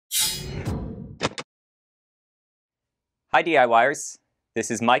Hi DIYers, this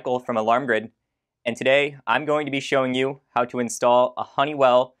is Michael from Alarm Grid, and today I'm going to be showing you how to install a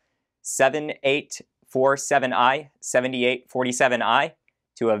Honeywell 7847i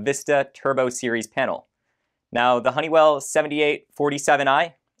to a VISTA Turbo Series panel. Now the Honeywell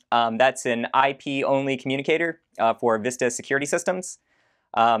 7847i, that's an IP only communicator for VISTA security systems.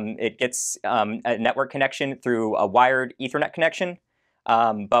 It gets a network connection through a wired Ethernet connection.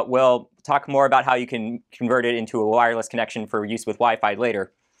 But we'll talk more about how you can convert it into a wireless connection for use with Wi-Fi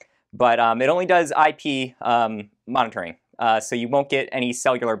later. But it only does IP monitoring, so you won't get any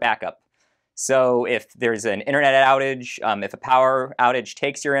cellular backup. So if there's an internet outage, if a power outage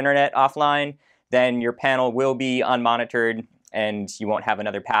takes your internet offline, then your panel will be unmonitored and you won't have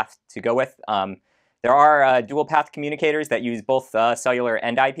another path to go with. There are dual path communicators that use both cellular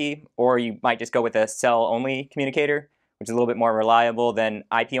and IP, or you might just go with a cell-only communicator, which is a little bit more reliable than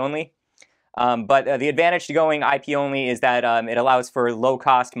IP only. But the advantage to going IP only is that it allows for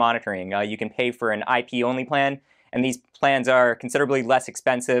low-cost monitoring. You can pay for an IP only plan, and these plans are considerably less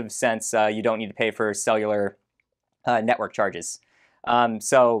expensive since you don't need to pay for cellular network charges.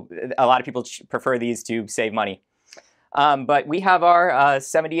 So a lot of people prefer these to save money. But we have our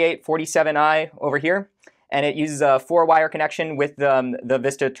 7847i over here, and it uses a 4-wire connection with the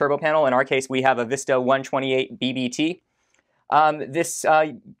VISTA turbo panel. In our case, we have a VISTA-128BPT. This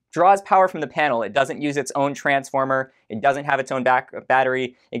draws power from the panel. It doesn't use its own transformer. It doesn't have its own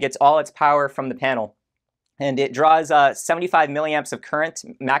battery. It gets all its power from the panel. And it draws 75 milliamps of current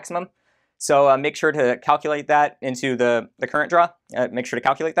maximum. So make sure to calculate that into the current draw. Make sure to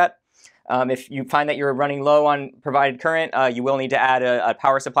calculate that. If you find that you're running low on provided current, you will need to add a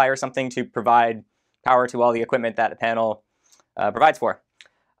power supply or something to provide power to all the equipment that the panel provides for.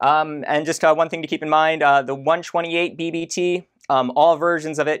 And just one thing to keep in mind, the 128BPT, all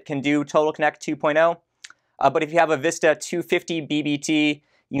versions of it can do Total Connect 2.0. But if you have a VISTA 250BPT,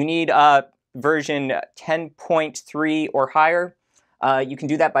 you need version 10.3 or higher. You can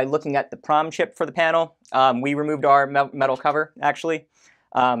do that by looking at the PROM chip for the panel. We removed our metal cover, actually,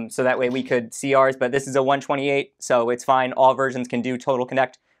 so that way we could see ours. But this is a 128, so it's fine. All versions can do Total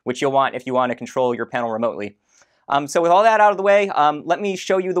Connect, which you'll want if you want to control your panel remotely. So with all that out of the way, let me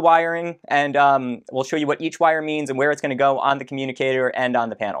show you the wiring, and we'll show you what each wire means and where it's going to go on the communicator and on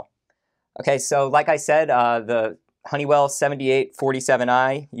the panel. Okay, so like I said, the Honeywell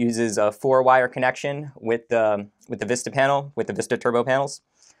 7847i uses a 4-wire connection with the VISTA panel, with the VISTA turbo panels.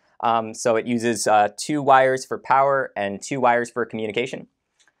 So it uses 2 wires for power and 2 wires for communication.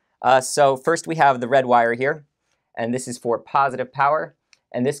 So first we have the red wire here, and this is for positive power,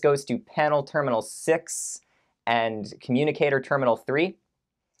 and this goes to panel terminal 6 and communicator terminal 3.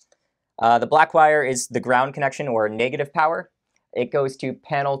 The black wire is the ground connection, or negative power. It goes to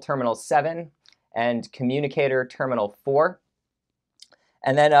panel terminal 7 and communicator terminal 4.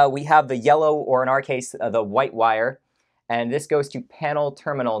 And then we have the yellow, or in our case, the white wire, and this goes to panel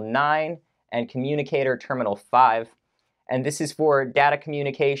terminal 9 and communicator terminal 5. And this is for data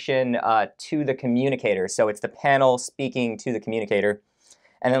communication to the communicator, so it's the panel speaking to the communicator.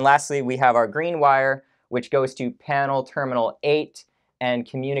 And then lastly, we have our green wire, which goes to panel terminal 8 and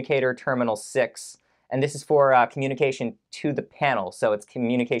communicator terminal 6. And this is for communication to the panel, so it's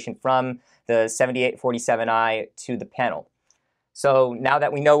communication from the 7847i to the panel. So now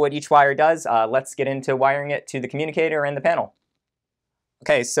that we know what each wire does, let's get into wiring it to the communicator and the panel.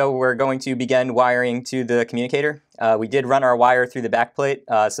 Okay, so we're going to begin wiring to the communicator. We did run our wire through the back plate,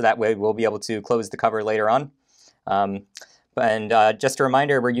 so that way we'll be able to close the cover later on. Just a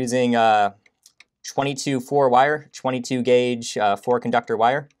reminder, we're using 22 4-wire, 22 gauge 4-conductor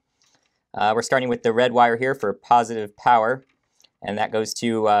wire. We're starting with the red wire here for positive power, and that goes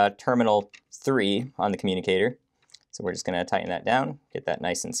to terminal 3 on the communicator. So we're just going to tighten that down, get that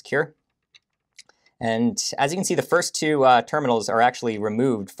nice and secure. And as you can see, the first 2 terminals are actually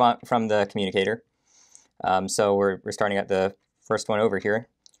removed from the communicator. So we're starting at the first one over here.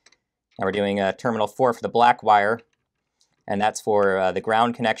 Now we're doing terminal 4 for the black wire, and that's for the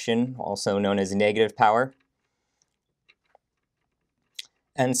ground connection, also known as negative power.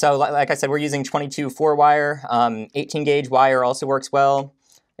 And so, like I said, we're using 22 4-wire. 18 gauge wire also works well.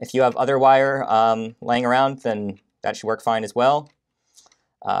 If you have other wire laying around, then that should work fine as well.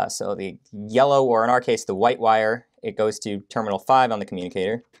 So the yellow, or in our case the white wire, it goes to terminal 5 on the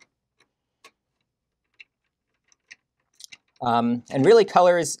communicator. And really,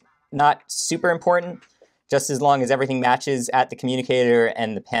 color is not super important, just as long as everything matches at the communicator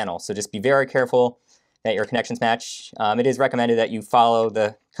and the panel. So just be very careful that your connections match. It is recommended that you follow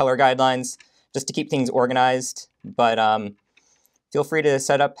the color guidelines just to keep things organized, but feel free to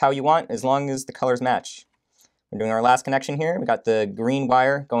set up how you want as long as the colors match. we're doing our last connection here. We got the green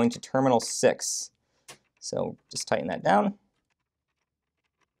wire going to terminal 6. So just tighten that down.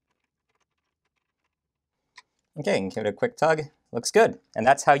 Okay, and give it a quick tug. Looks good. And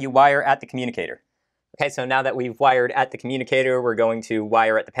that's how you wire at the communicator. Okay, so now that we've wired at the communicator, we're going to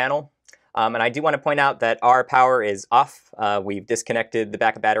wire at the panel. And I do want to point out that our power is off. We've disconnected the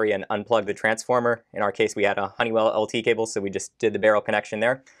backup battery and unplugged the transformer. In our case, we had a Honeywell LT cable, so we just did the barrel connection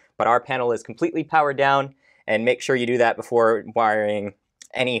there. But our panel is completely powered down, and make sure you do that before wiring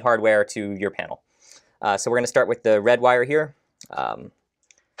any hardware to your panel. So we're going to start with the red wire here. We're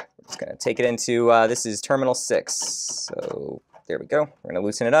just going to take it into, this is terminal 6. So there we go. We're going to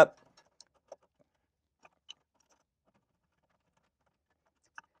loosen it up.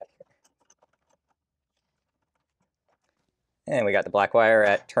 And we got the black wire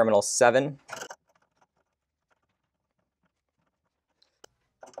at terminal 7.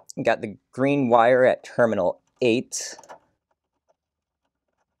 We got the green wire at terminal 8.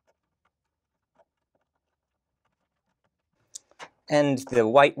 And the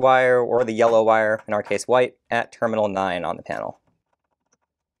white wire, or the yellow wire, in our case white, at terminal 9 on the panel.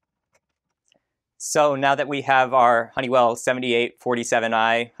 So now that we have our Honeywell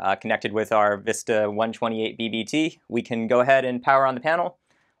 7847i connected with our VISTA-128BPT, we can go ahead and power on the panel.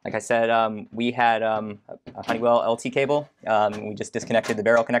 Like I said, we had a Honeywell LT cable. We just disconnected the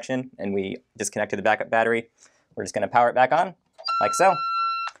barrel connection, and we disconnected the backup battery. We're just going to power it back on, like so.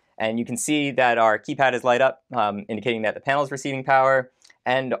 And you can see that our keypad is light up, indicating that the panel is receiving power.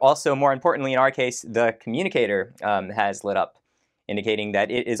 And also, more importantly, in our case, the communicator has lit up, indicating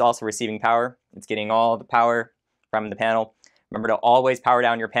that it is also receiving power. It's getting all the power from the panel. Remember to always power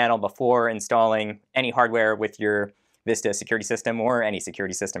down your panel before installing any hardware with your VISTA security system, or any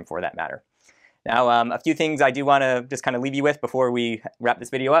security system for that matter. Now, a few things I do want to just kind of leave you with before we wrap this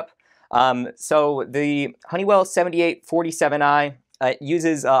video up. So the Honeywell 7847i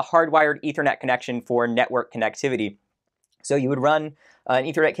uses a hardwired Ethernet connection for network connectivity. So you would run an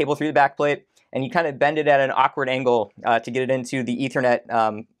Ethernet cable through the backplate, and you kind of bend it at an awkward angle to get it into the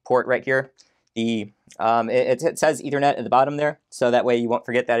Ethernet port right here. It says Ethernet at the bottom there, so that way you won't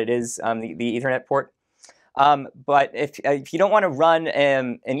forget that it is the Ethernet port. But if you don't want to run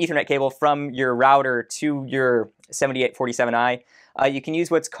an Ethernet cable from your router to your 7847i, you can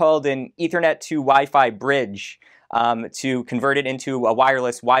use what's called an Ethernet to Wi-Fi bridge to convert it into a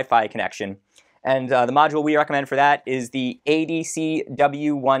wireless Wi-Fi connection. And the module we recommend for that is the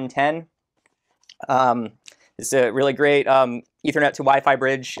ADC-W110. It's a really great Ethernet to Wi-Fi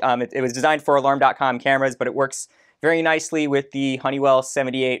bridge. It was designed for alarm.com cameras, but it works very nicely with the Honeywell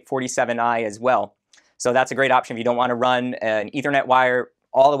 7847i as well. So that's a great option if you don't want to run an Ethernet wire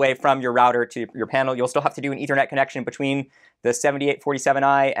all the way from your router to your panel. You'll still have to do an Ethernet connection between the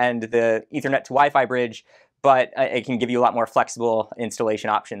 7847i and the Ethernet to Wi-Fi bridge, but it can give you a lot more flexible installation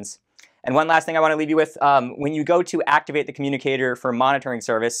options. And one last thing I want to leave you with, when you go to activate the communicator for monitoring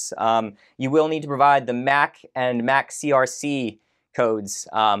service, you will need to provide the MAC and MAC CRC codes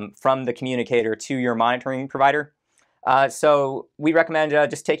from the communicator to your monitoring provider. So we recommend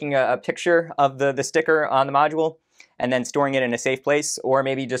just taking a picture of the sticker on the module and then storing it in a safe place, or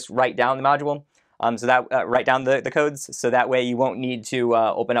maybe just write down the module, write down the codes, so that way you won't need to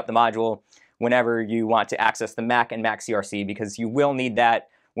open up the module whenever you want to access the MAC and MAC CRC, because you will need that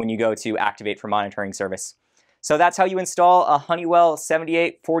when you go to activate for monitoring service. So that's how you install a Honeywell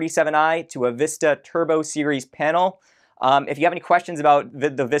 7847i to a VISTA Turbo Series panel. If you have any questions about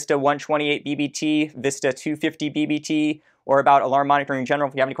the VISTA-128BPT, VISTA-250BPT, or about alarm monitoring in general,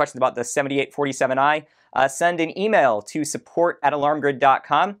 if you have any questions about the 7847i, send an email to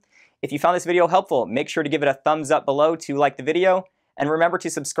support@alarmgrid.com. If you found this video helpful, make sure to give it a thumbs up below to like the video, and remember to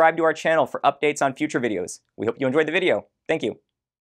subscribe to our channel for updates on future videos. We hope you enjoyed the video. Thank you.